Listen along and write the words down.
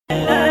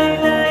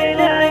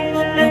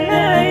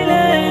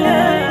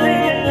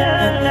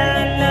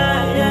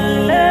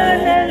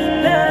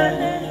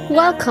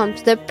Welcome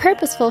to the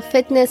Purposeful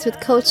Fitness with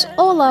Coach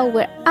Ola,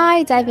 where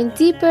I dive in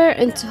deeper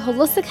into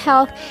holistic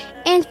health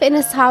and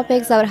fitness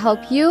topics that would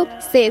help you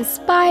stay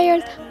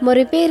inspired,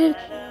 motivated,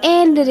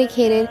 and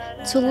dedicated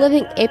to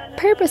living a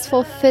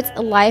purposeful fit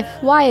life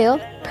while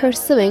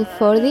pursuing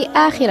for the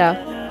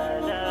Akhirah.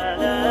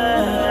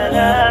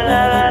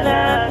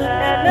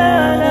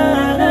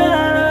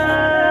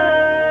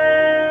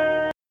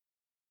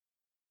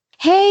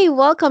 Hey,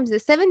 welcome to the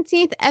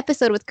 17th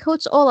episode with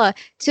Coach Ola.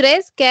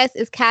 Today's guest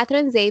is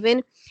Catherine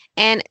Zabin,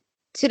 and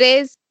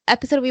today's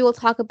episode we will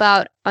talk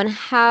about on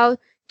how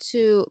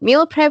to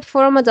meal prep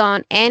for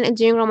Ramadan and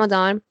during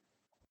Ramadan,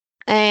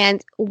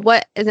 and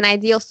what is an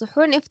ideal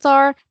suhoor and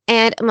iftar,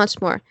 and much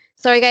more.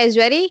 So are you guys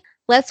ready?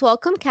 Let's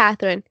welcome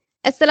Catherine.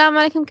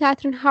 Assalamu alaikum,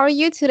 Catherine. How are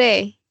you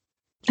today?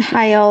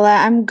 Hi, Ola.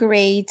 I'm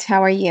great.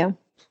 How are you?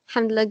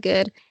 Alhamdulillah,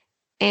 good.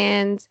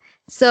 And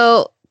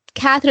so,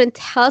 Catherine,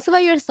 tell us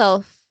about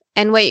yourself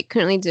and what you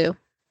currently do.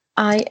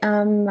 I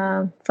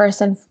am,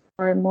 first and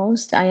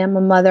foremost, I am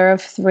a mother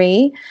of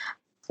 3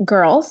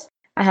 girls.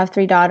 I have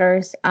 3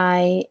 daughters.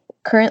 I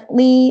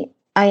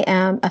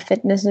am a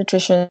fitness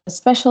nutrition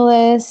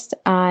specialist.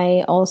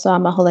 I also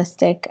am a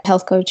holistic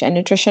health coach and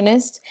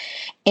nutritionist.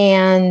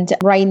 And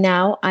right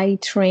now I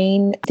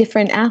train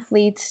different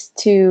athletes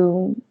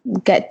to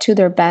get to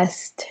their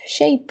best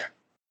shape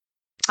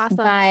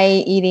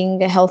by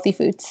eating healthy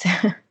foods.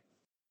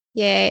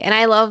 Yay. And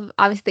I love,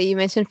 obviously, that you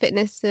mentioned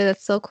fitness too.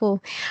 That's so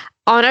cool.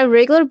 On a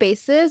regular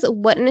basis,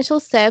 what initial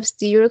steps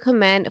do you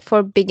recommend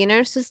for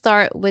beginners to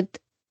start with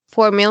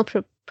for meal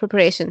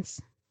preparations?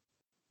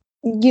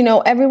 You know,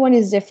 everyone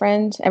is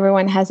different.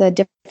 Everyone has a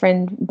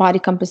different body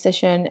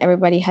composition.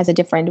 Everybody has a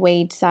different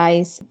weight,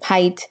 size,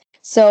 height.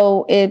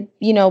 So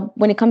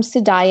when it comes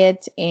to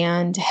diet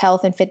and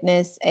health and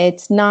fitness,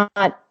 it's not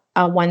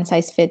a one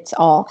size fits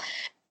all.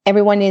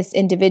 Everyone is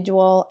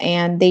individual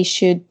and they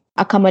should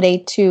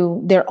accommodate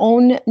to their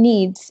own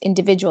needs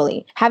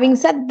individually. Having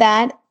said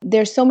that,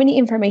 there's so many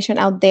information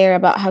out there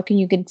about how can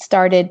you get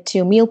started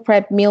to meal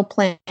prep, meal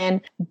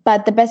plan,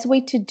 but the best way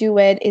to do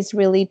it is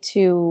really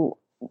to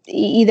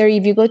either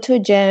if you go to a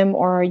gym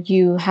or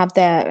you have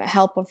the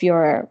help of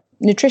your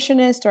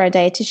nutritionist or a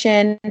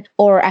dietitian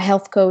or a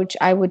health coach,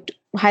 I would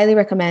highly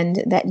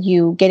recommend that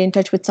you get in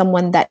touch with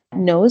someone that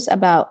knows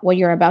about what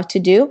you're about to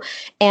do,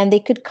 and they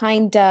could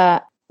kind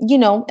of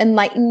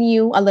enlighten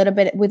you a little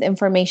bit with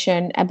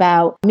information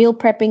about meal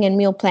prepping and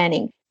meal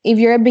planning. If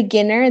you're a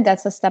beginner,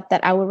 that's a step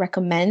that I would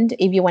recommend.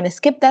 If you want to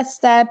skip that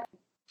step,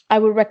 I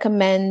would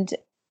recommend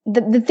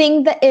the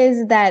thing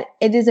that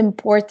it is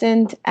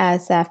important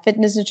as a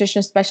fitness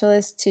nutrition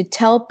specialist to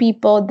tell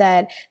people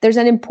that there's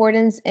an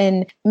importance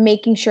in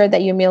making sure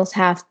that your meals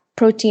have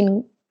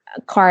protein,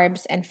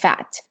 carbs, and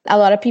fat. A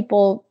lot of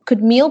people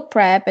could meal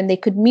prep and they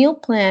could meal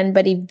plan,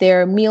 but if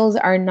their meals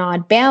are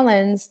not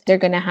balanced, they're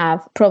going to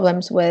have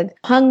problems with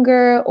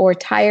hunger or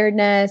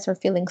tiredness or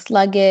feeling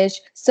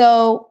sluggish.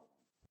 So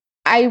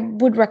I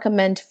would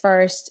recommend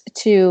first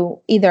to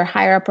either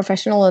hire a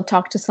professional or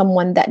talk to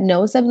someone that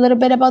knows a little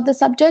bit about the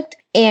subject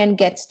and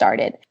get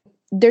started.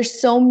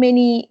 There's so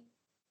many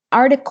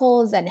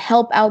articles and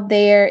help out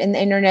there in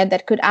the internet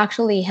that could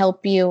actually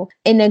help you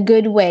in a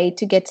good way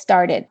to get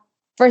started.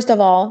 First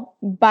of all,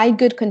 buy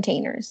good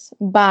containers.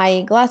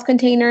 Buy glass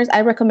containers.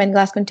 I recommend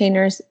glass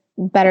containers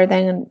better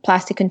than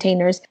plastic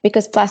containers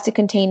because plastic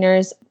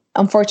containers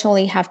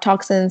unfortunately have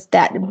toxins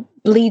that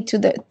bleed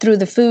through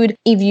the food.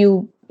 If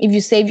you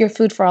save your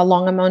food for a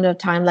long amount of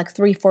time, like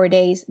 3-4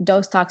 days,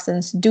 those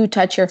toxins do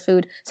touch your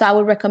food. So I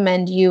would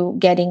recommend you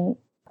getting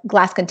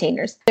glass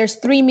containers. There's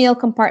 3 meal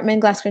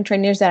compartment glass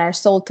containers that are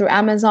sold through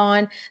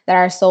Amazon, that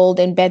are sold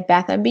in Bed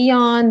Bath &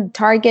 Beyond.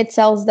 Target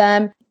sells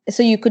them.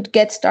 So you could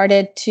get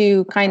started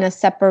to kind of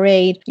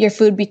separate your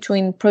food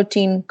between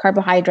protein,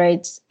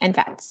 carbohydrates, and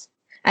fats,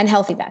 and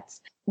healthy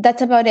fats.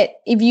 That's about it.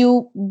 If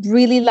you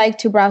really like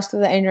to browse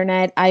through the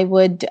internet, I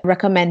would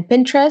recommend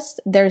Pinterest.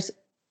 There's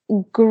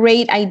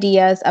great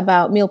ideas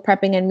about meal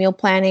prepping and meal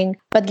planning.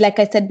 But like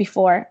I said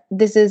before,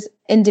 this is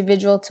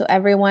individual to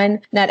everyone.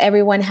 Not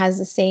everyone has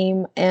the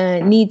same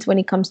needs when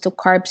it comes to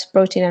carbs,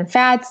 protein, and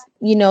fats.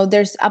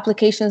 There's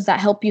applications that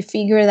help you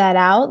figure that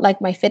out, like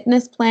My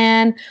Fitness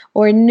Plan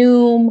or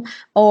Noom,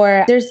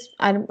 or there's,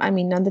 on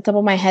the top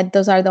of my head,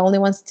 those are the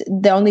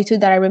only 2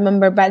 that I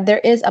remember, but there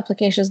is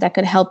applications that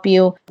could help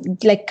you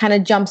like kind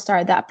of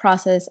jumpstart that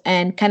process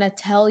and kind of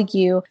tell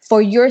you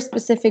for your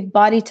specific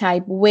body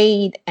type,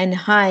 weight and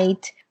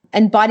height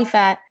and body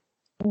fat,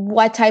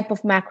 what type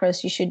of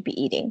macros you should be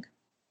eating.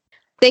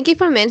 Thank you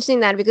for mentioning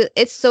that because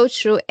it's so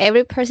true.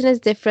 Every person is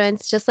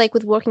different. Just like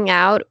with working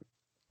out,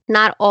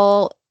 not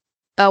all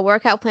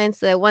workout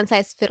plans one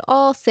size fit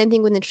all. Same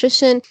thing with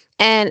nutrition.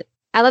 And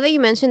I love that you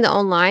mentioned the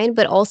online,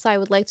 but also I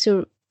would like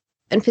to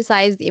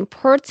emphasize the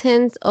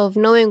importance of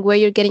knowing where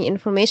you're getting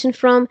information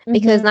from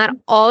because not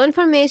all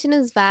information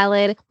is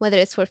valid, whether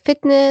it's for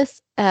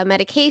fitness,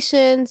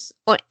 medications,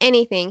 or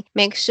anything.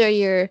 Make sure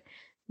you're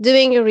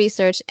doing your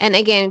research. And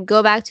again,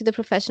 go back to the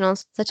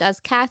professionals such as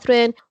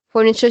Catherine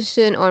for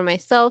nutrition or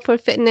myself for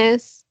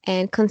fitness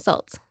and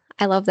consult.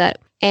 I love that.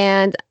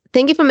 And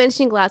Thank you for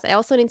mentioning glass. I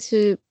also need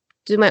to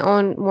do my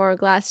own more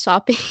glass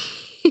shopping.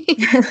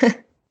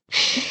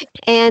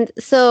 And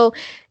so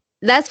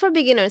that's for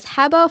beginners.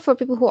 How about for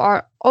people who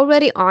are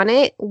already on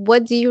it?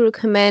 What do you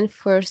recommend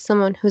for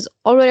someone who's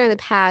already on the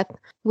path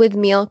with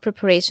meal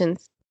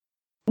preparations?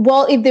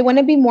 Well, if they want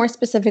to be more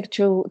specific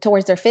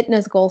towards their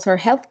fitness goals or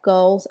health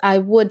goals, I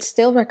would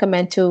still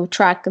recommend to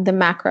track the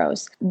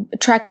macros.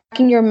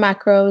 Tracking your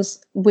macros,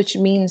 which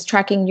means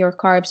tracking your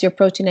carbs, your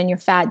protein, and your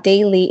fat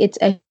daily, it's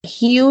a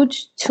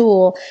huge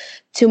tool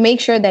to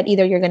make sure that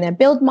either you're going to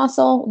build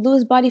muscle,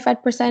 lose body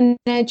fat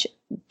percentage,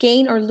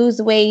 gain or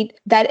lose weight.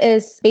 That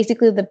is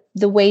basically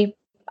the way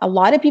a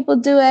lot of people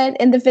do it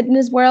in the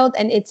fitness world,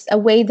 and it's a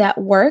way that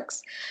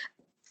works.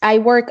 I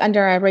work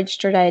under a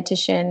registered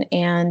dietitian,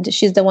 and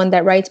she's the one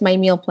that writes my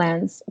meal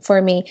plans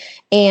for me.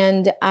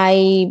 And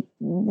I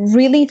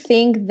really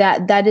think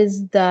that that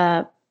is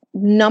the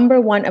number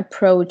one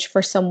approach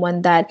for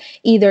someone that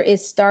either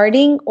is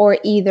starting or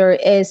either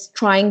is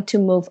trying to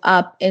move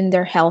up in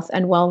their health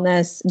and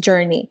wellness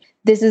journey.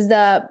 This is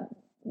the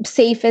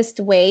safest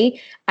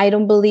way. I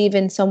don't believe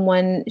in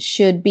someone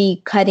should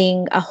be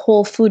cutting a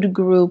whole food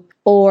group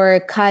or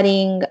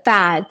cutting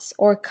fats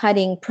or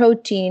cutting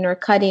protein or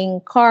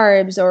cutting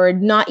carbs or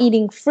not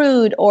eating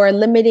fruit or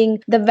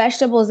limiting the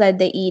vegetables that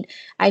they eat.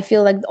 I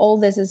feel like all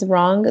this is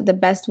wrong. The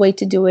best way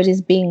to do it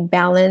is being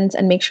balanced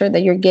and make sure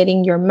that you're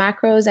getting your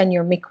macros and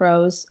your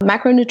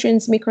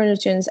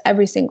micronutrients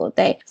every single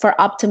day for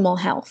optimal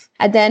health.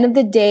 At the end of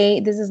the day,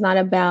 this is not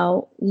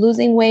about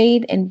losing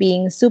weight and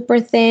being super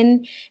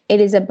thin.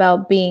 It is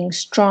about being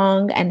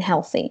strong and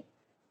healthy.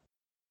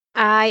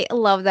 I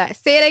love that.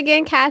 Say it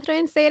again,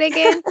 Catherine. Say it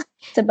again.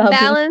 It's about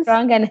being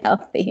strong and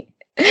healthy.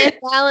 And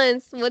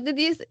balance. What did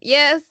you say?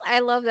 Yes, I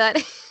love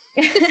that.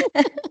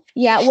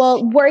 Yeah,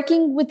 well,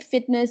 working with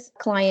fitness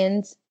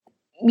clients,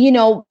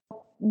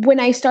 when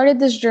I started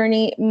this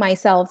journey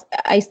myself,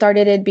 I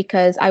started it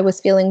because I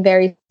was feeling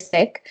very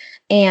sick,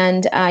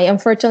 and I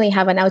unfortunately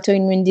have an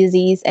autoimmune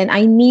disease, and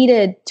I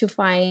needed to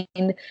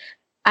find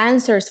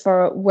answers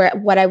for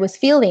what I was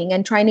feeling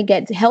and trying to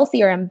get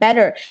healthier and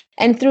better.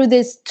 And through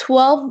this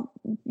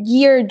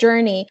 12-year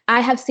journey, I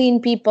have seen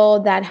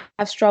people that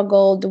have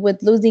struggled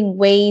with losing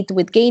weight,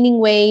 with gaining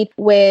weight,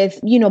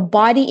 with,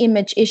 body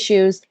image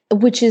issues,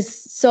 which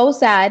is so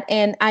sad.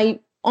 And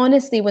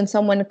honestly, when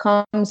someone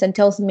comes and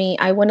tells me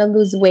I want to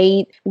lose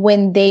weight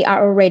when they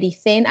are already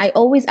thin, I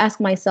always ask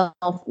myself,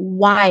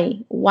 why?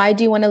 Why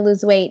do you want to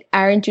lose weight?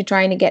 Aren't you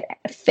trying to get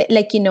fit,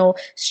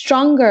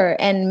 stronger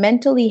and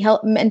mentally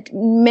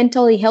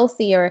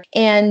healthier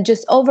and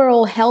just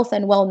overall health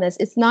and wellness?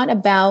 It's not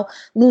about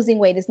losing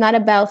weight. It's not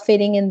about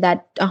fitting in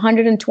that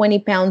 120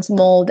 pounds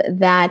mold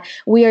that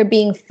we are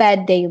being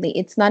fed daily.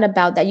 It's not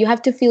about that. You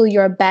have to feel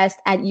your best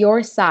at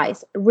your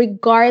size,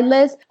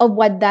 regardless of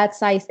what that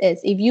size is.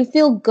 If you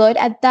feel good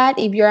at that,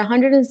 if you're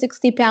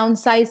 160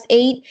 pounds, size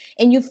 8,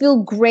 and you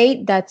feel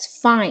great, that's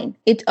fine.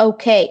 It's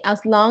okay.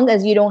 As long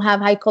as you don't have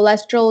high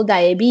cholesterol,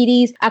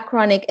 diabetes, a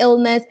chronic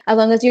illness, as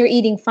long as you're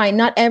eating fine.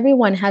 Not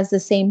everyone has the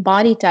same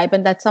body type,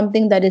 and that's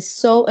something that is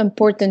so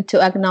important to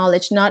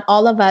acknowledge. Not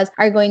all of us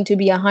are going to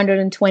be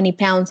 120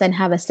 pounds and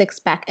have a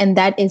six-pack, and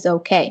that is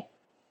okay.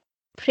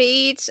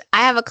 Preach. I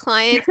have a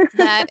client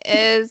that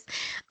is,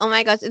 oh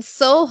my gosh, it's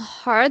so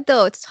hard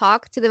though to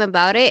talk to them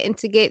about it and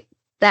to get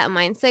that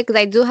mindset, because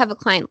I do have a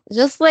client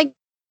just like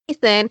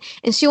Ethan,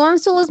 and she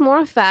wants to lose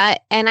more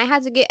fat, and I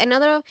had to get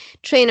another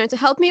trainer to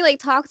help me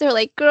talk to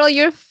her girl,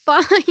 you're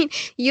fine.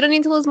 You don't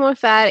need to lose more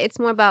fat. It's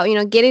more about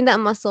getting that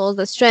muscles,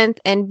 the strength,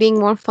 and being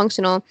more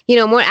functional,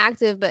 more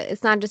active. But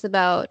it's not just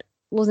about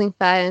losing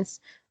fat. And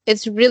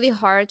it's really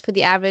hard for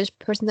the average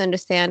person to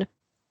understand.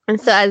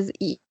 And so as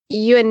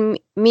you and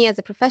me as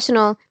a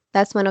professional,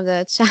 that's one of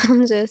the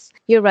challenges.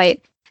 You're right.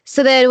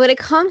 So then when it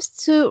comes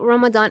to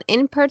Ramadan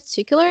in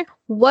particular,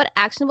 what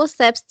actionable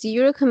steps do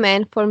you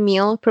recommend for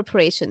meal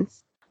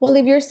preparations? Well,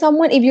 if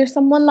you're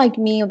someone like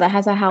me that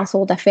has a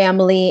household, a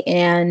family,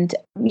 and,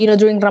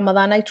 during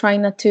Ramadan, I try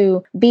not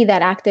to be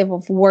that active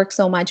of work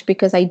so much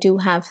because I do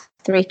have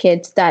 3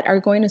 kids that are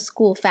going to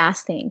school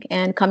fasting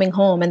and coming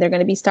home, and they're going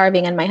to be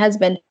starving, and my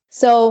husband.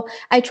 So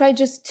I try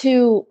just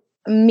to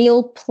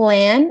meal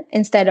plan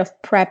instead of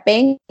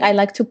prepping. I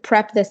like to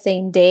prep the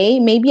same day.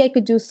 Maybe I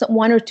could do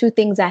 1 or 2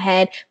 things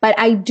ahead, but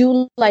I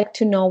do like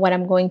to know what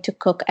I'm going to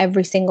cook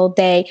every single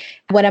day.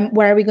 What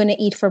are we going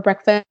to eat for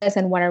breakfast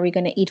and what are we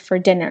going to eat for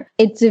dinner?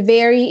 It's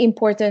very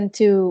important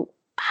to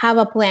have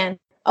a plan.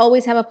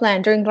 Always have a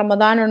plan during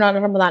Ramadan or not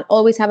Ramadan.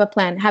 Always have a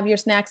plan. Have your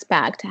snacks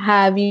packed.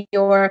 Have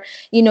your,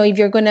 if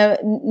you're going to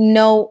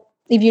know.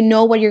 If you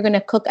know what you're going to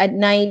cook at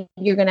night,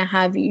 you're going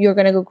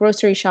to go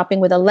grocery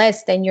shopping with a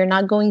list, and you're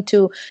not going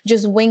to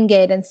just wing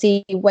it and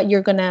see what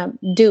you're going to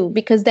do,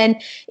 because then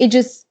it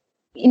just,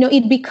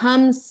 it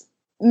becomes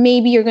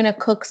maybe you're going to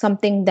cook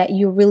something that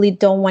you really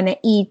don't want to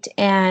eat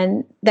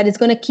and that is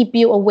going to keep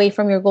you away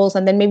from your goals.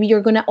 And then maybe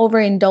you're going to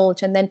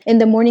overindulge. And then in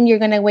the morning, you're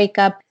going to wake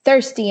up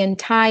thirsty and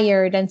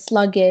tired and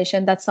sluggish.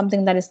 And that's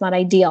something that is not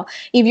ideal.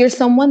 If you're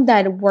someone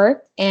that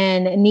works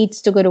and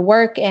needs to go to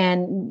work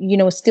and,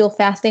 still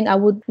fasting, I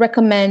would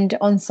recommend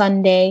on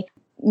Sunday,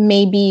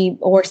 maybe,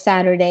 or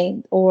Saturday,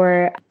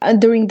 or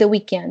during the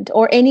weekend,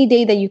 or any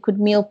day that you could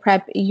meal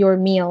prep your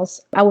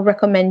meals. I would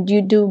recommend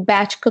you do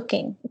batch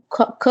cooking.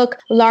 Cook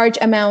large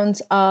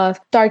amounts of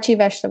starchy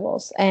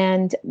vegetables,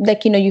 and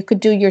you could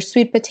do your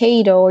sweet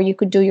potato, or you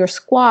could do your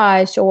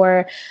squash,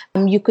 or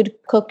you could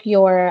cook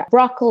your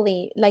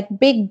broccoli, like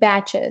big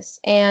batches,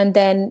 and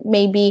then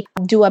maybe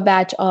do a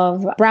batch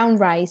of brown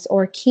rice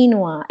or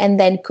quinoa, and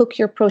then cook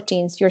your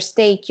proteins, your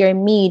steak, your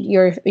meat,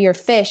 your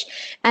fish,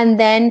 and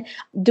then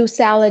do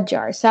salad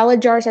jars.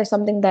 Salad jars are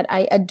something that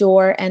I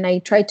adore, and I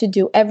try to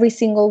do every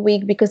single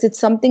week because it's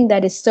something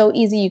that is so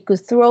easy. You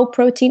could throw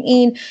protein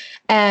in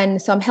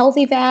and some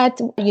healthy fat,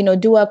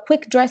 do a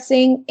quick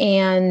dressing,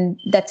 and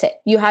that's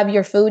it. You have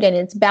your food and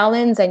it's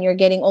balanced and you're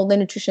getting all the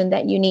nutrition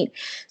that you need.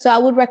 So I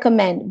would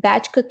recommend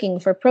batch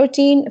cooking for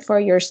protein, for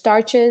your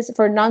starches,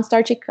 for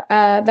non-starchy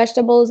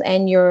vegetables,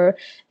 and your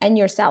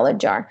salad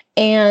jar.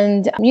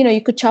 And,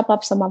 you could chop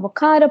up some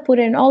avocado, put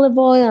it in olive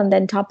oil, and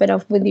then top it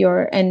off with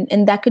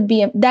and that could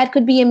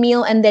be a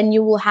meal. And then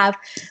you will have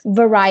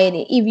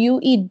variety. If you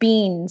eat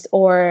beans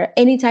or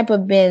any type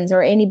of beans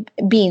or any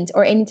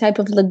type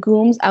of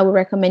legumes, I would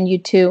recommend you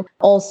to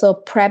also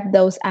prep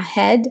those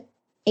ahead.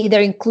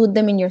 Either include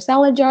them in your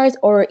salad jars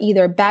or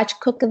either batch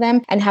cook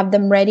them and have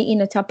them ready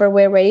in a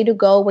Tupperware, ready to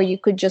go, where you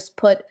could just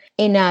put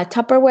in a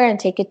Tupperware and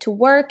take it to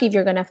work if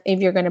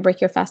you're gonna break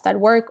your fast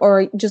at work,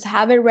 or just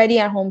have it ready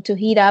at home to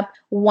heat up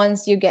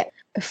once you get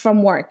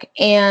from work.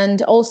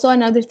 And also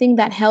another thing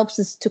that helps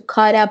is to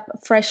cut up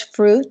fresh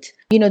fruit.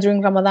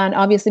 During Ramadan,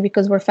 obviously,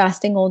 because we're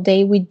fasting all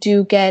day, we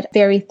do get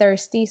very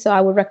thirsty. So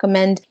I would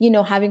recommend,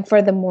 having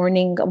for the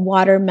morning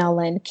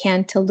watermelon,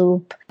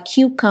 cantaloupe,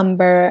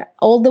 cucumber,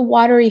 all the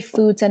watery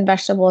foods and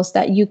vegetables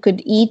that you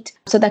could eat.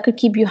 So that could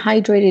keep you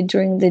hydrated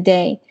during the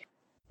day.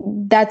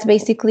 That's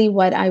basically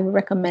what I would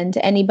recommend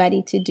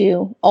anybody to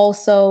do.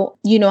 Also,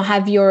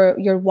 have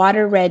your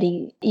water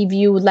ready. If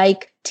you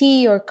like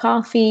tea or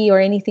coffee or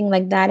anything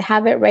like that,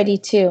 have it ready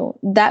too.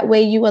 That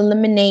way you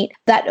eliminate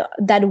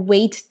that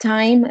wait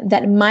time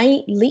that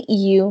might lead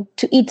you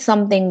to eat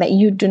something that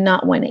you do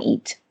not want to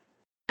eat.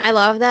 I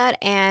love that.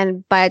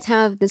 And by the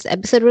time of this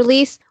episode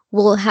release,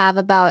 we'll have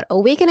about a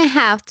week and a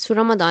half to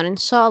Ramadan,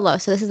 inshallah.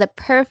 So this is the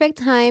perfect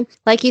time,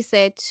 like you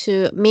said,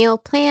 to meal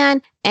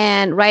plan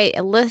and write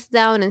a list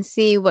down and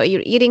see what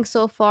you're eating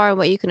so far and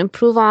what you can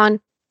improve on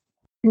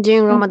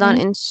during Ramadan,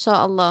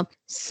 inshallah.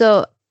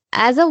 So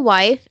as a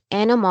wife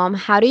and a mom,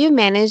 how do you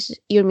manage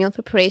your meal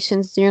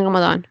preparations during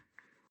Ramadan?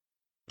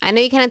 I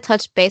know you kind of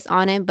touched base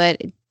on it, but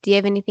do you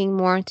have anything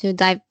more to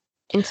dive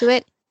into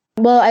it?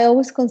 Well, I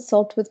always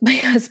consult with my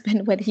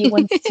husband what he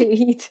wants to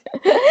eat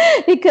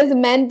because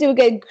men do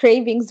get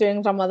cravings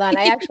during Ramadan.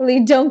 I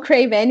actually don't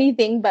crave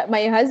anything, but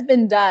my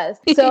husband does.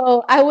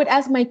 So I would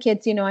ask my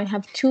kids, I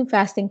have 2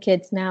 fasting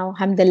kids now,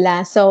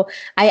 alhamdulillah. So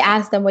I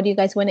ask them, what do you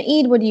guys want to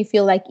eat? What do you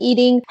feel like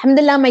eating?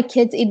 Alhamdulillah, my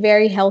kids eat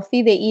very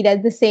healthy. They eat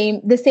at the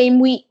same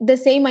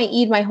I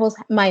eat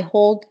my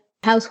whole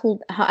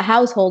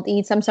household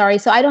eats. I'm sorry.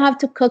 So I don't have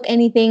to cook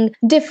anything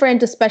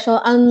different or special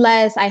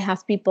unless I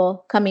have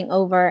people coming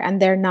over and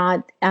they're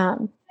not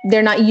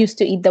used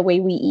to eat the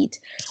way we eat.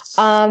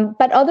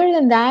 But other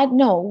than that,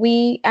 no,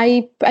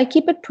 I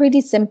keep it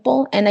pretty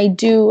simple, and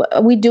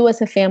we do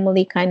as a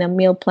family kind of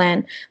meal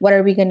plan. What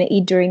are we going to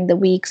eat during the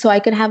week? So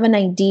I could have an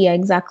idea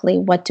exactly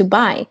what to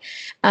buy,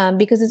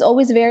 because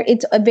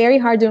it's very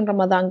hard during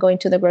Ramadan going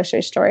to the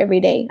grocery store every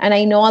day. And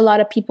I know a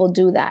lot of people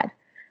do that.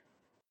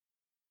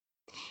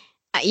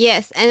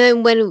 Yes. And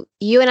then when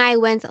you and I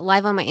went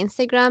live on my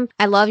Instagram,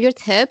 I love your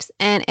tips.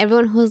 And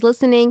everyone who's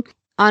listening,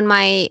 on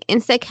my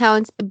Insta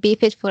account, Be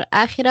Fit for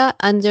Akhirah,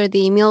 under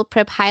the meal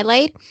prep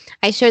highlight,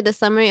 I shared the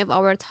summary of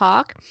our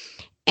talk.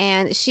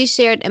 And she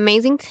shared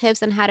amazing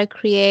tips on how to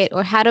create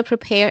or how to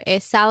prepare a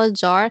salad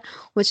jar,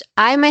 which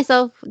I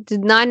myself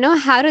did not know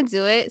how to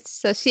do it.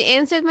 So she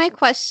answered my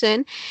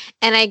question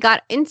and I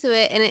got into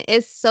it, and it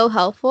is so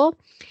helpful.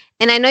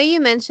 And I know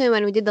you mentioned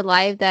when we did the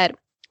live that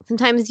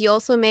sometimes you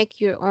also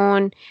make your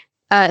own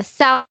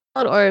salad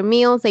or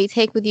meals that you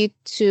take with you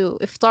to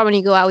iftar when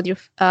you go out with your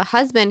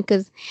husband,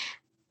 because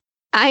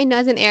I know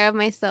as an Arab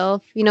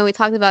myself, we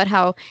talked about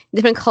how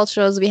different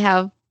cultures we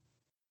have.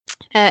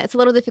 It's a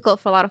little difficult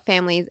for a lot of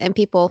families and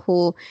people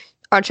who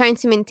are trying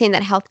to maintain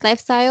that healthy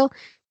lifestyle.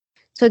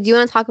 So do you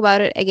want to talk about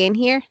it again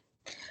here?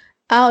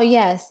 Oh,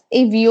 yes.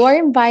 If you are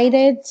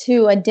invited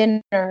to a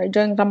dinner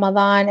during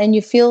Ramadan and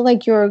you feel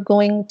like you're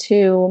going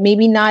to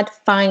maybe not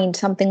find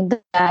something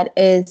that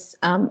is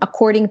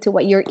according to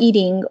what you're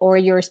eating or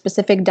your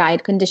specific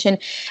diet condition,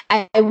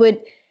 I would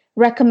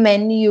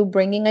recommend you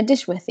bringing a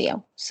dish with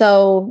you.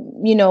 So,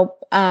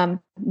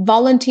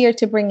 volunteer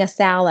to bring a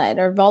salad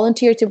or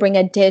volunteer to bring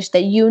a dish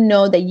that you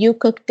know that you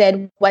cooked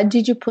it. What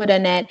did you put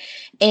in it?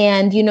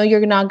 And,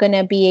 you're not going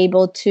to be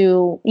able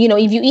to,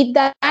 if you eat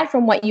that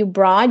from what you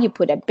brought, you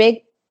put a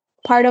big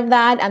part of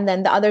that, and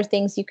then the other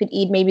things you could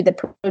eat, maybe the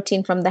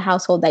protein from the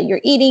household that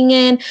you're eating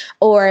in,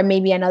 or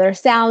maybe another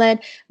salad.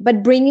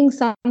 But bringing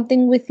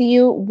something with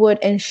you would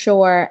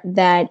ensure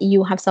that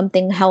you have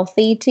something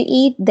healthy to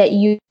eat, that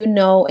you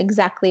know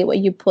exactly what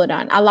you put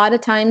on. A lot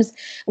of times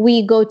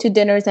we go to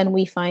dinners and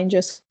we find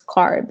just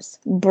carbs,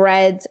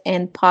 breads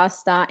and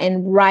pasta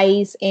and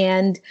rice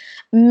and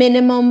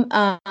minimum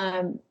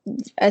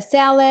a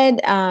salad,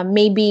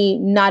 maybe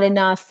not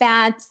enough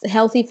fats,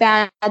 healthy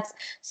fats.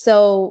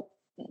 So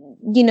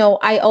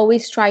I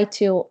always try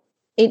to,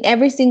 in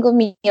every single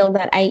meal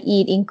that I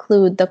eat,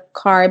 include the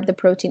carb, the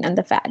protein, and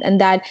the fat.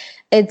 And that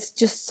it's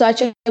just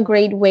such a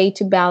great way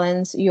to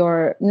balance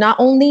not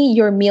only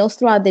your meals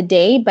throughout the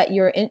day, but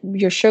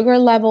your sugar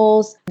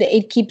levels.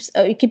 It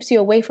keeps you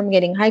away from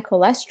getting high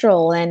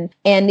cholesterol,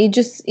 and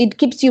it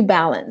keeps you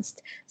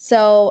balanced.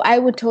 So I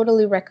would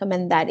totally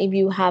recommend that. If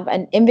you have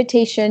an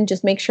invitation,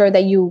 just make sure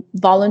that you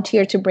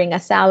volunteer to bring a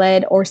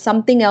salad or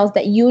something else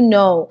that you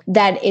know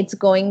that it's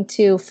going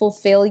to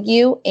fulfill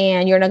you,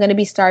 and you're not going to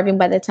be starving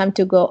by the time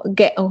to go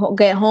get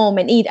home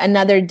and eat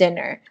another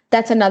dinner.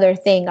 That's another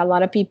thing. A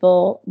lot of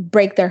people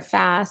break their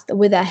fast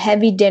with a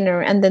heavy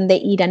dinner, and then they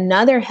eat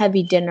another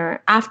heavy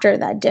dinner after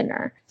that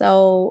dinner.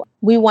 So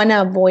we want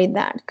to avoid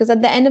that, because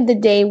at the end of the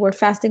day, we're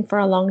fasting for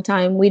a long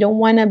time. We don't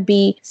want to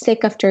be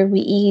sick after we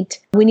eat.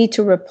 We need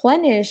to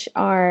replenish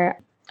with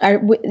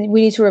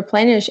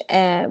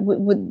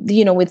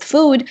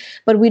food,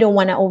 but we don't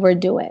want to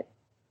overdo it.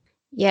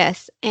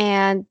 Yes,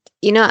 and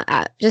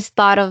I just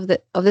thought of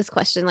this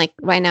question like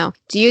right now.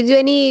 Do you do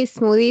any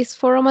smoothies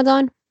for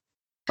Ramadan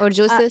or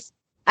juices?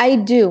 I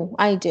do,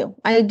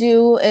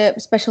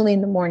 especially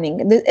in the morning.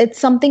 It's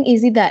something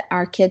easy that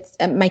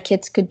my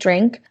kids could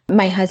drink.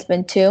 My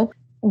husband too.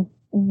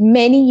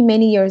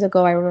 Many years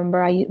ago, I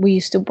remember we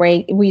used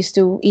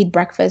to eat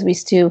breakfast.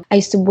 I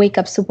used to wake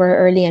up super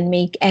early and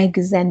make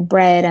eggs and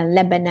bread and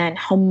lebana and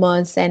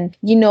hummus, and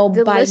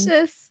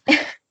delicious.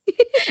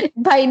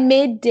 By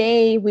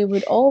midday, we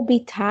would all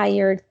be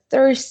tired,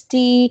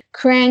 thirsty,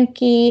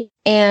 cranky.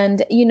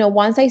 And,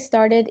 once I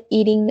started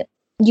eating,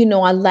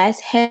 a less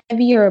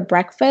heavier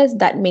breakfast,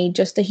 that made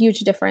just a huge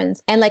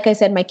difference. And like I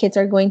said, my kids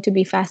are going to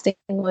be fasting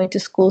and going to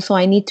school. So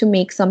I need to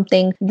make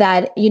something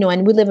that,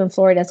 and we live in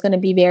Florida, it's going to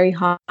be very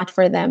hot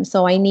for them.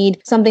 So I need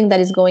something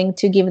that is going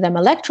to give them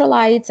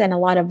electrolytes and a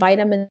lot of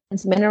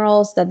vitamins,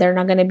 minerals, that they're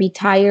not going to be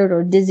tired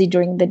or dizzy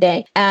during the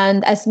day.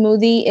 And a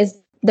smoothie is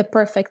the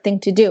perfect thing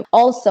to do.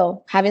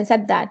 Also, having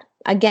said that,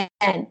 again,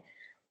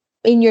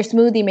 in your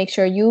smoothie, make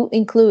sure you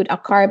include a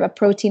carb, a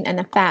protein, and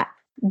a fat.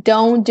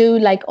 Don't do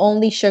like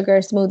only sugar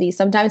smoothies.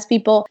 Sometimes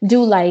people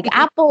do like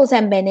apples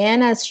and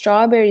bananas,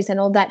 strawberries, and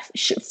all that.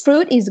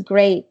 Fruit is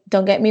great.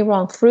 Don't get me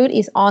wrong. Fruit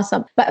is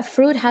awesome. But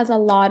fruit has a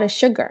lot of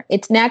sugar.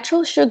 It's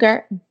natural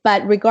sugar,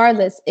 but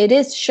regardless, it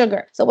is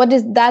sugar. So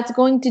that's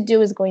going to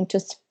do is going to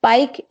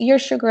spike your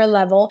sugar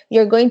level.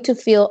 You're going to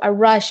feel a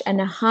rush and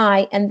a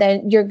high, and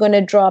then you're going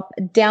to drop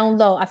down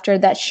low after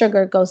that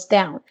sugar goes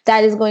down.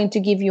 That is going to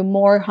give you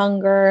more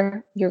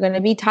hunger. You're going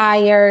to be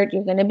tired.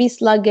 You're going to be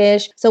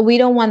sluggish. So we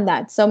don't want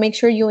that. So make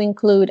sure you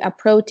include a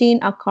protein,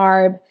 a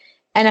carb,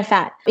 and a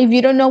fat. If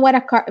you don't know what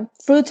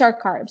fruits are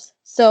carbs.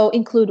 So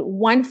include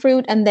one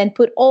fruit and then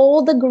put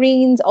all the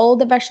greens, all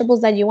the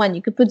vegetables that you want.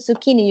 You could put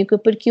zucchini, you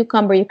could put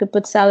cucumber, you could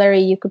put celery,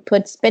 you could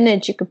put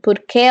spinach, you could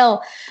put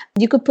kale,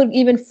 you could put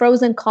even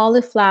frozen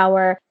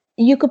cauliflower.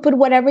 You could put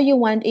whatever you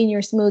want in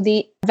your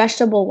smoothie,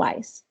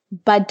 vegetable-wise.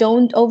 But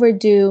don't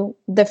overdo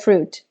the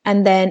fruit.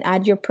 And then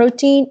add your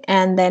protein,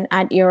 and then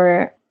add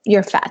your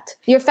fat.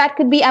 Your fat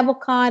could be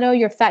avocado,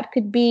 your fat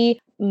could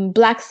be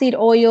black seed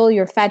oil,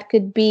 your fat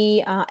could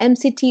be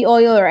MCT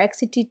oil or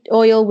XCT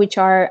oil, which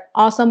are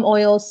awesome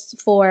oils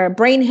for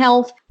brain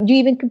health. You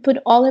even could put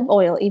olive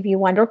oil if you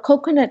want, or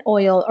coconut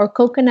oil or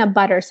coconut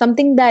butter,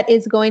 something that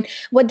is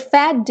what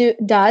fat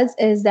does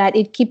is that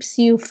it keeps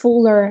you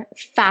fuller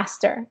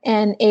faster,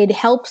 and it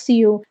helps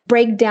you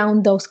break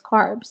down those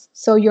carbs.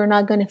 So you're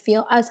not going to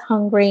feel as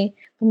hungry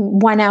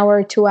 1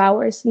 hour, 2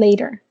 hours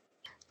later.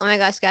 Oh my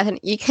gosh, Catherine,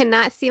 you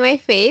cannot see my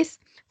face.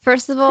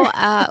 First of all,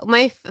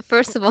 my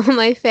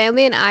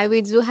family and I,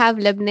 we do have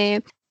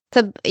lebne,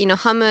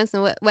 hummus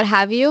and what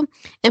have you.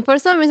 And for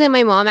some reason,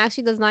 my mom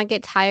actually does not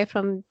get tired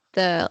from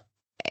the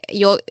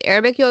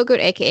Arabic yogurt,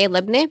 aka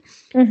lebne,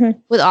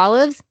 with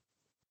olives.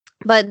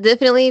 But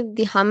definitely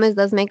the hummus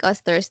does make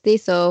us thirsty.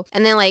 So,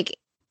 and then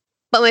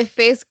but my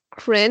face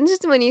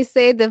cringed when you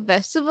say the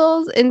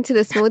vegetables into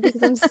the smoothie,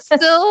 because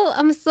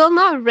I'm still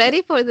not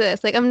ready for this.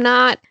 I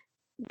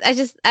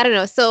don't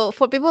know. So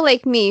for people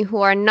like me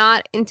who are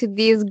not into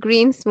these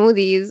green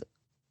smoothies,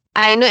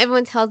 I know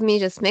everyone tells me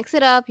just mix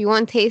it up, you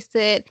won't taste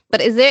it.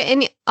 But is there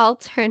any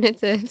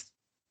alternatives?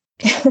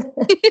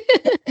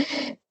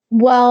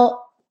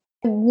 Well,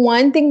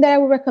 One thing that I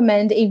would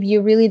recommend if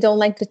you really don't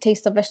like the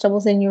taste of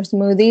vegetables in your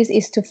smoothies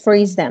is to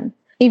freeze them.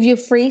 If you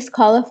freeze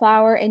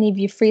cauliflower and if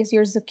you freeze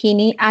your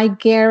zucchini, I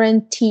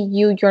guarantee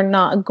you're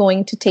not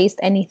going to taste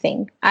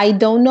anything. I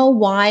don't know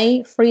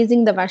why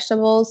freezing the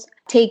vegetables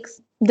takes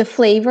the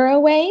flavor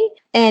away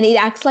and it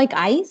acts like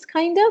ice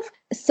kind of.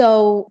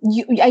 So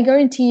I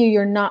guarantee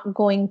you're not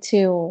going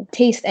to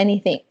taste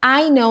anything.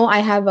 I know I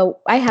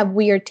have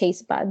weird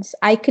taste buds.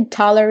 I could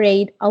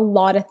tolerate a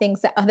lot of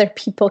things that other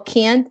people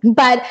can't,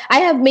 but I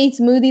have made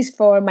smoothies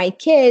for my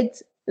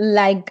kids,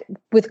 like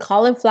with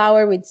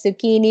cauliflower, with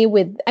zucchini,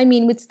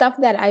 with stuff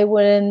that I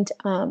wouldn't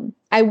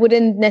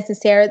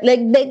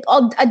necessarily like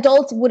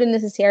adults wouldn't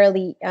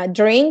necessarily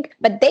drink,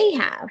 but they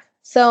have.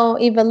 So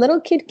if a little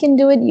kid can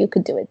do it, you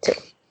could do it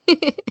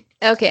too.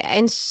 Okay,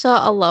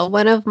 inshallah,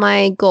 one of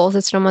my goals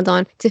is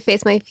Ramadan to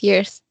face my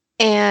fears.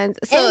 And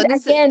so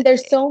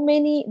there's so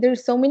many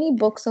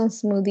books on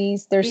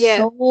smoothies. There's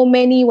so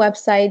many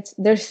websites.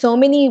 There's so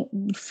many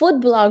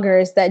food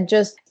bloggers that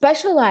just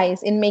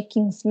specialize in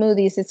making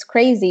smoothies. It's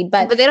crazy,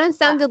 but they don't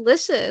sound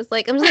delicious.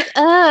 Like I'm just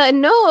like,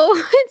 no,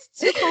 it's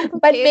too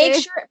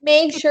complicated. But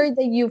make sure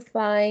that you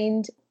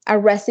find a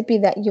recipe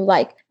that you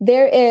like.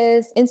 There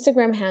is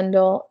Instagram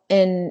handle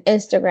in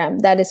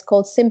Instagram that is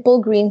called Simple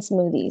Green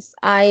Smoothies.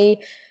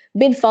 I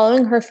been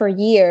following her for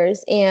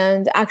years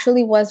and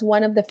actually was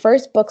one of the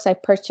first books I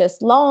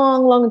purchased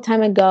long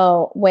time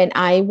ago when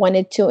I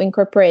wanted to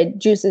incorporate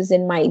juices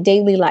in my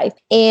daily life.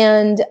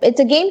 And it's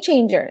a game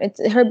changer.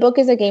 Her book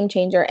is a game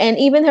changer. And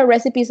even her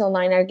recipes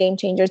online are game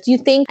changers.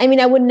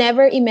 I would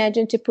never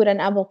imagine to put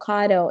an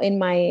avocado in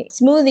my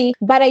smoothie,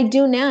 but I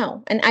do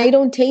now and I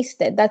don't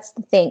taste it. That's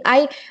the thing.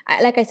 I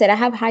like I said, I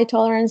have high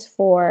tolerance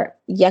for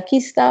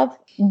yucky stuff,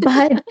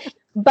 but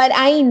but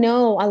I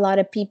know a lot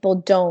of people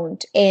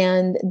don't.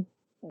 And,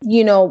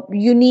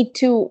 you need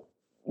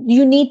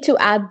to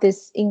add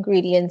these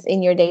ingredients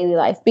in your daily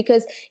life,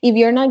 because if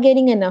you're not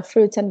getting enough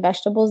fruits and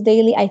vegetables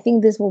daily, I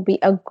think this will be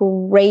a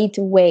great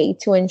way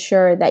to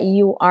ensure that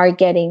you are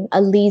getting,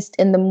 at least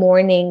in the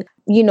morning,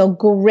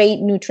 great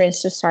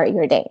nutrients to start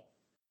your day.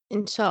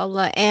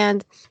 Inshallah.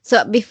 And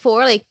so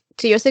before, like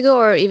 2 years ago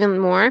or even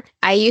more,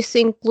 I used to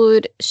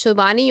include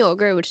Chobani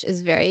yogurt, which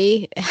is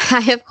very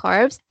high of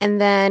carbs. And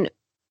then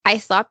I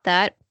stopped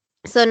that.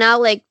 So now,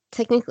 like,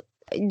 technically,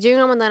 during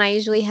Ramadan, I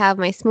usually have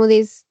my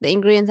smoothies. The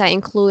ingredients I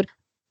include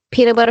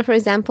peanut butter, for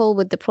example,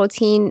 with the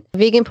protein,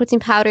 vegan protein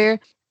powder,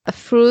 a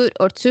fruit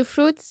or 2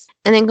 fruits,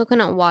 and then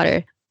coconut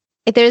water.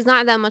 If there's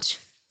not that much.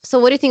 So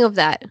what do you think of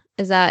that?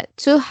 Is that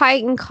too high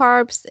in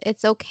carbs?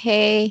 It's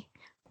okay.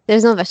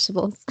 There's no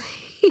vegetables.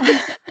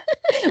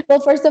 Well,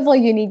 first of all,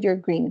 you need your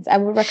greens. I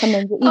would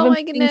recommend you. Oh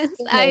my goodness.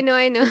 I know.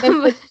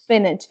 Even with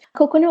spinach.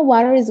 Coconut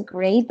water is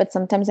great, but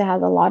sometimes it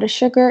has a lot of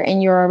sugar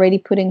and you're already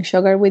putting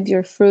sugar with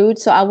your fruit.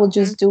 So I will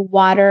just do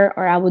water,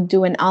 or I would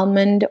do an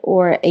almond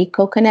or a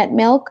coconut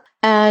milk,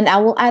 and I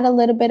will add a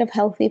little bit of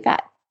healthy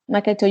fat.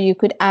 Like I told you, you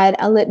could add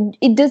a little.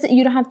 You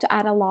don't have to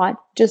add a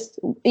lot. Just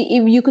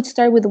if you could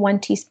start with 1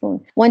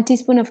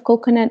 teaspoon of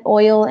coconut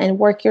oil and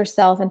work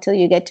yourself until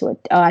you get to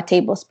a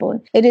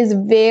tablespoon. It is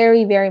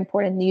very, very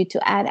important for you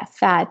to add a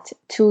fat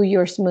to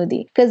your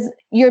smoothie, because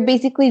you're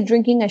basically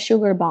drinking a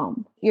sugar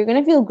bomb. You're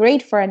going to feel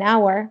great for an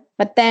hour,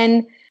 but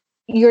then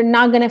you're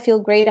not going to feel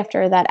great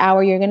after that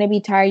hour. You're going to be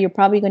tired. You're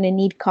probably going to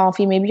need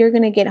coffee. Maybe you're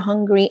going to get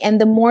hungry.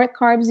 And the more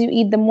carbs you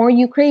eat, the more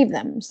you crave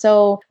them.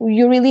 So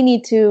you really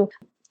need to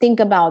think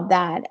about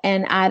that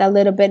and add a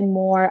little bit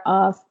more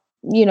of,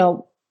 you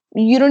don't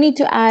need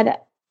to add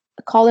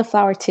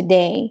cauliflower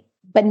today,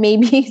 but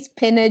maybe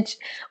spinach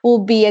will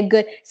be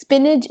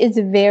spinach is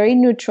very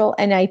neutral,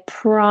 and I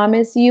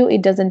promise you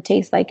it doesn't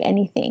taste like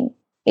anything.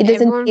 It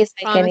doesn't taste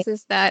like anything.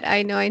 Promises that.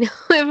 I know.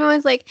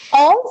 Everyone's like.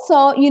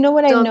 Also, you know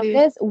what I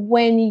noticed?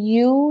 When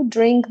you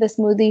drink the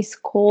smoothies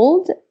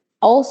cold,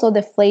 also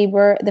the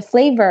flavor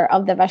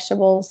of the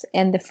vegetables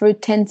and the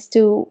fruit tends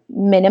to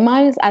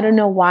minimize. I don't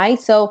know why.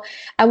 So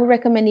I would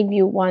recommend, if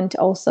you want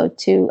also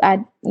to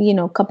add,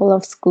 a couple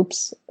of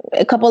scoops,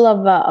 a couple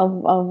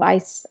of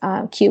ice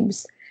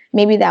cubes,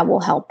 maybe that will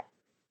help.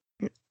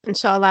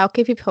 Inshallah, I'll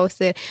keep you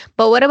posted.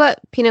 But what about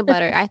peanut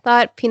butter? I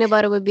thought peanut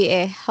butter would be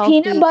a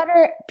healthy peanut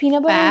butter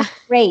is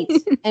great.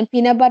 And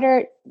peanut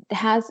butter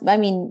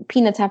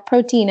peanuts have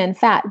protein and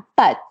fat,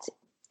 but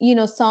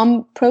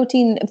some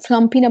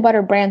peanut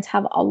butter brands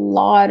have a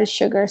lot of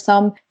sugar.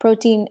 Some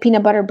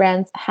peanut butter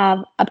brands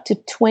have up to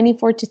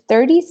 24 to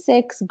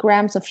 36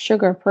 grams of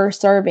sugar per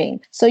serving.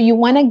 So you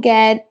want to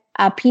get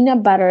a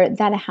peanut butter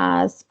that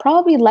has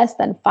probably less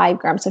than 5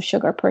 grams of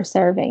sugar per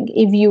serving.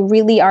 If you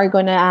really are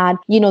going to add,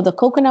 the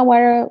coconut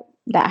water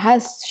that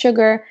has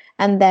sugar,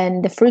 and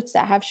then the fruits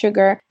that have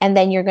sugar, and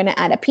then you're going to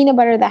add a peanut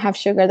butter that have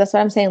sugar. That's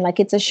what I'm saying. Like,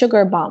 it's a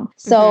sugar bomb.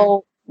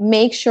 So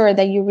make sure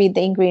that you read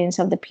the ingredients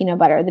of the peanut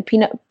butter.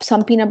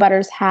 Some peanut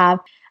butters have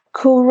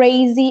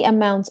crazy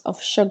amounts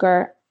of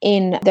sugar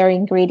in their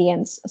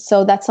ingredients.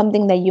 So that's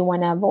something that you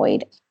want to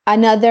avoid.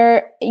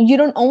 You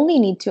don't only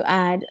need to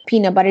add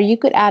peanut butter. You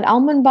could add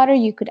almond butter.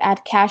 You could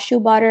add cashew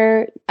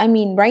butter. I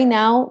mean, right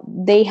now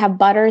they have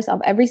butters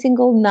of every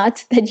single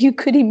nut that you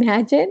could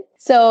imagine.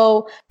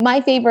 So my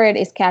favorite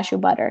is cashew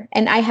butter.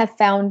 And I have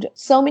found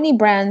so many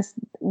brands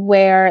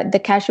where the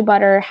cashew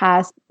butter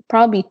has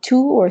probably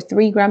 2 or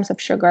 3 grams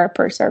of sugar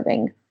per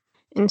serving.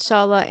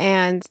 Inshallah.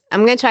 And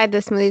I'm going to try the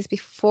smoothies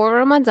before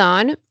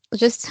Ramadan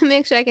just to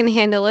make sure I can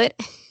handle it.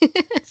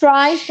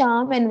 Try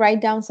some and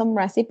write down some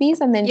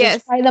recipes and then Yes.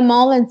 just try them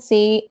all and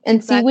see which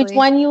Exactly.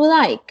 one you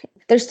like.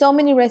 There's so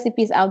many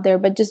recipes out there,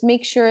 but just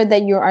make sure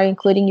that you are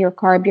including your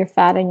carb, your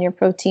fat, and your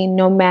protein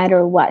no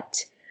matter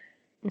what.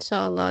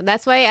 Inshallah.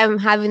 That's why I'm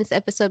having this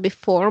episode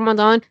before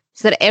Ramadan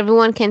so that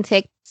everyone can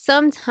take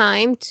some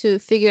time to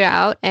figure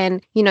out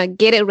and,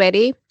 get it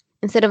ready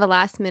instead of a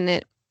last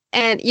minute.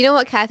 And you know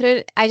what,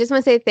 Catherine? I just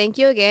want to say thank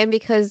you again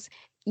because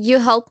you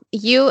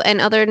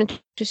and other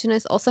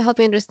nutritionists also help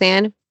me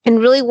understand and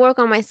really work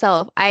on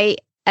myself.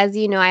 As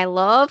you know, I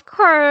love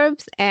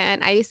carbs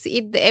and I used to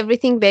eat the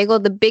everything bagel,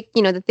 the big,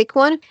 the thick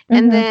one. Mm-hmm.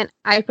 And then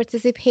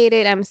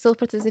I'm still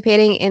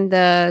participating in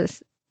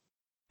the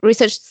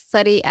research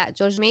study at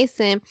George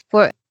Mason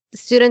for the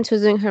student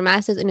who's doing her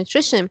master's in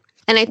nutrition.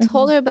 And I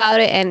told her about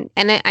it. And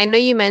I know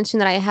you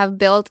mentioned that I have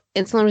built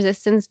insulin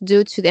resistance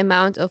due to the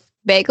amount of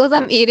bagels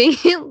I'm eating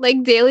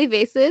like daily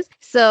basis.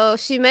 So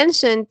she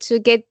mentioned to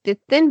get the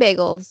thin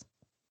bagels.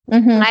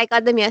 Mm-hmm. I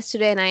got them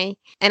yesterday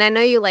and I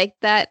know you like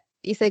that.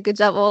 You said good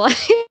job, Ola.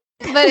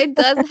 But it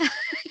does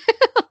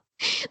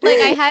like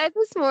I had it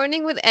this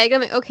morning with egg.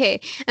 I'm like, okay,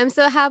 I'm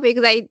so happy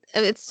because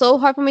it's so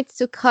hard for me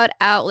to cut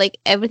out like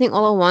everything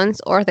all at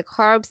once or the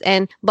carbs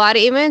and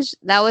body image.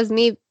 That was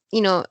me,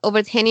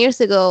 over 10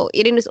 years ago,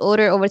 eating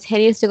disorder over 10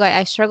 years ago.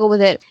 I struggle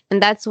with it.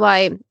 And that's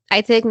why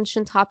I take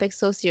nutrition topics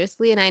so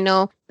seriously. And I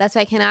know that's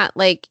why I cannot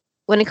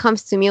when it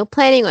comes to meal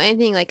planning or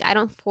anything, I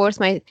don't force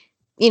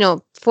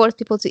force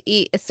people to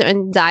eat a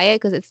certain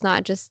diet because it's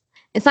not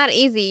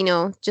easy,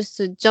 just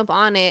to jump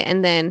on it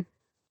and then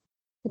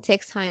it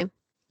takes time.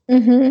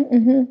 Mm-hmm,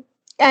 mm-hmm.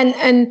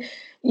 And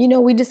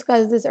we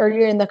discussed this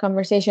earlier in the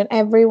conversation.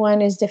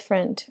 Everyone is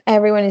different.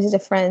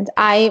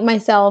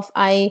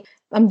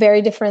 I'm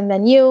very different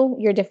than you.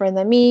 You're different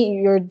than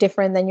me. You're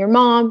different than your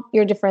mom.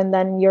 You're different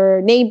than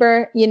your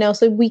neighbor.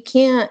 So we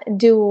can't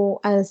do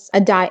as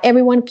a diet.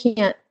 Everyone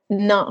can't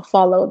not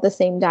follow the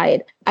same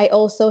diet. I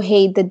also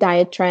hate the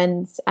diet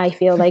trends. I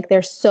feel like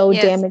they're so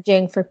Yes.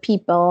 damaging for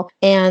people,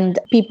 and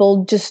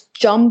people just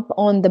jump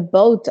on the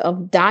boat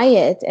of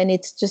diet, and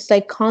it's just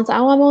like constant,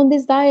 oh, I'm on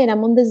this diet,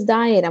 I'm on this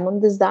diet, I'm on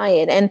this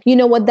diet. And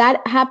what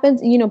that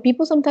happens,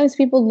 sometimes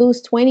people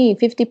lose 20,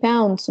 50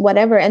 pounds,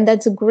 whatever. And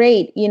that's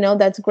great.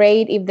 That's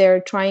great if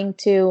they're trying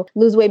to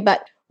lose weight.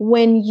 But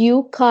when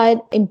you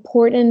cut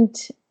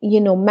important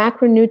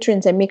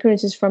macronutrients and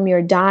micronutrients from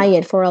your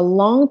diet for a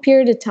long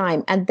period of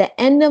time, at the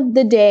end of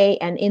the day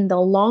and in the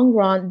long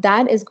run,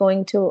 that is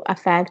going to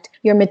affect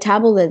your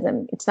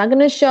metabolism. It's not going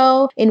to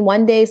show in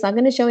 1 day. It's not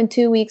going to show in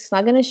 2 weeks. It's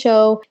not going to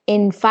show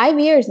in 5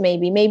 years,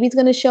 maybe it's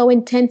going to show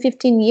in 10,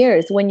 15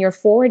 years when you're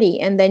 40.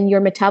 And then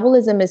your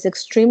metabolism is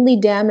extremely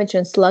damaged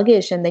and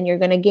sluggish. And then you're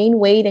going to gain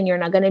weight and you're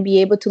not going to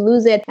be able to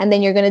lose it. And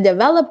then you're going to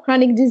develop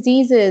chronic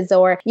diseases,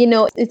 or,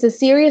 it's a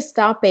serious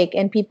topic.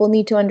 And people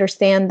need to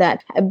understand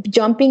that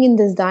jumping in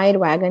this diet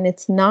wagon,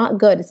 it's not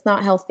good. It's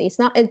not healthy. It's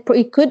not,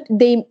 they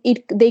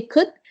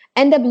could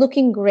end up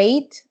looking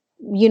great,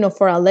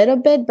 for a little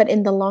bit, but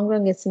in the long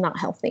run, it's not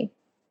healthy.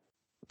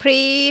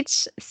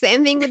 Preach.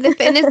 Same thing with the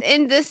fitness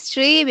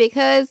industry,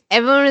 because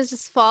everyone is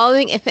just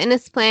following a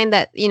fitness plan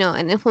that,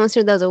 an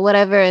influencer does or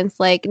whatever. And it's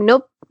like,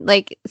 nope,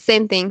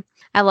 same thing.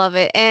 I love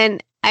it.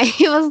 And I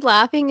was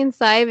laughing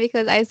inside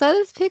because I saw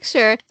this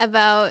picture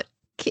about,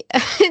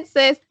 it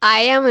says, I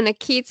am on a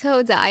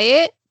keto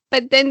diet.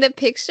 But then the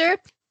picture,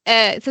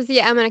 it says,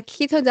 yeah, I'm on a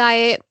keto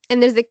diet.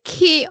 And there's a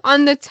key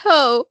on the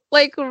toe,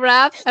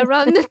 wrapped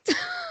around the toe.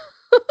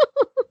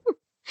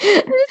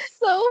 It's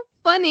so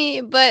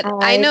funny, but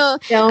I know.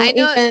 Don't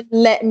even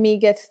let me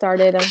get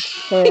started on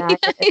keto diet.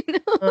 I know.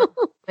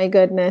 Oh, my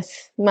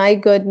goodness.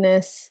 The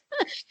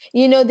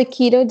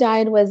keto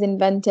diet was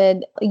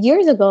invented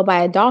years ago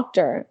by a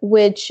doctor,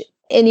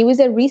 and it was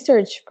a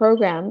research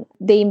program.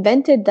 They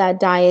invented that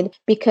diet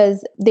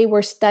because they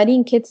were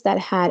studying kids that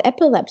had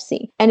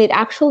epilepsy, and it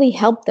actually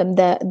helped them.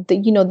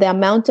 The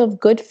amount of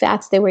good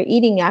fats they were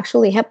eating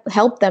actually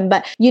helped them.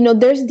 But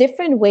there's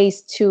different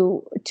ways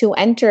to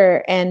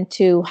enter and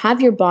to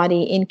have your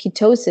body in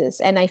ketosis.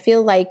 And I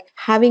feel like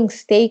having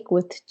steak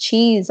with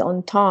cheese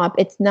on top,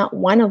 it's not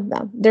one of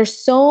them. There's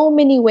so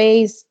many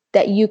ways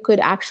that you could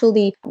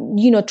actually,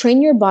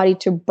 train your body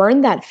to burn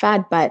that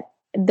fat, but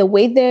the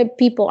way that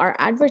people are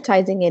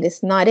advertising it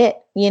is not it.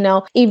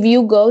 If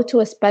you go to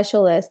a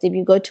specialist, if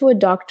you go to a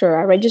doctor,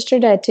 a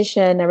registered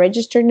dietitian, a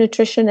registered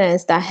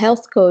nutritionist, a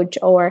health coach,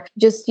 or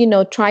just,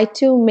 try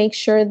to make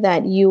sure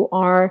that you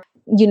are,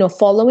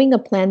 following a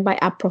plan by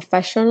a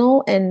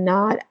professional and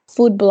not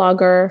food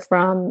blogger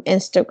from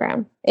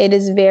Instagram. It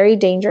is very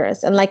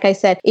dangerous. And like I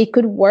said, it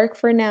could work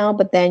for now,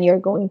 but then you're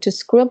going to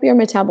screw up your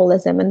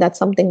metabolism. And that's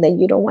something that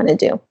you don't want to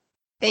do.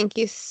 Thank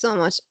you so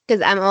much.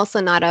 Because I'm also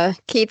not a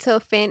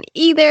keto fan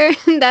either.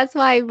 That's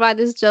why I brought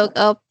this joke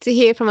up to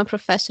hear from a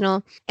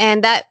professional.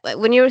 And that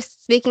when you were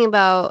speaking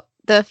about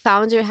the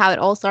founder, how it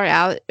all started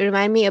out, it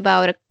reminded me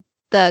about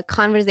the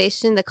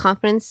conversation, the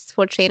conference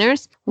for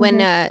trainers when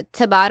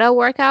Tabata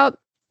workout.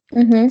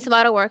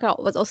 Tabata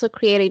workout was also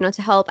created,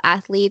 to help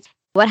athletes,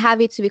 what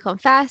have you, to become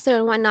faster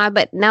and whatnot.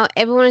 But now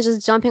everyone is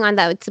just jumping on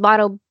that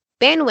Tabata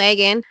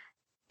bandwagon.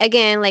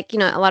 Again, like,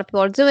 a lot of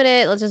people are doing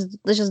it. Let's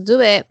just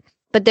do it.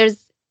 But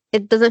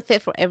it doesn't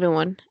fit for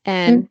everyone,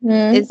 and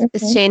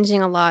it's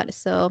changing a lot.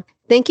 So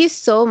thank you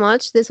so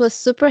much. This was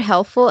super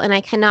helpful, and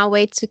I cannot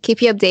wait to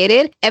keep you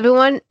updated.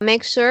 Everyone,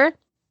 make sure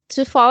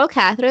to follow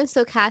Catherine.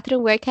 So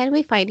Catherine, where can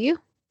we find you?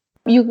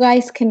 You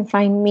guys can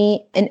find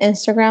me on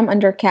Instagram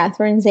under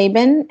Catherine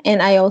Zabin.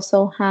 And I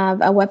also have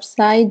a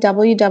website,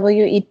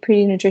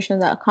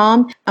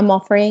 www.eatprettynutrition.com. I'm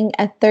offering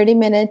a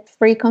 30-minute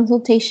free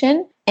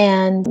consultation,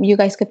 and you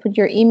guys could put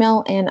your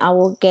email and I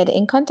will get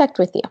in contact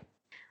with you.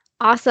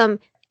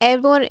 Awesome.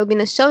 Everyone, it will be in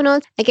the show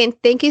notes. Again,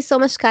 thank you so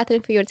much,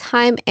 Catherine, for your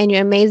time and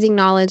your amazing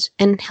knowledge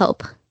and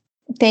help.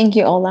 Thank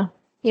you, Ola.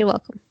 You're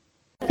welcome.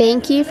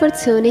 Thank you for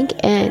tuning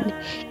in.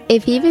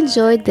 If you've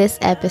enjoyed this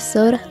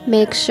episode,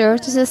 make sure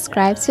to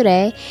subscribe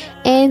today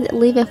and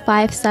leave a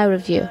 5-star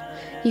review.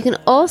 You can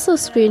also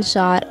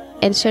screenshot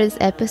and share this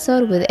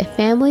episode with a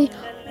family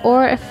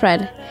or a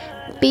friend.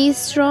 Be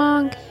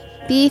strong,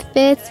 be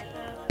fit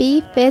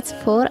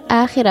for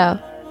Akhirah.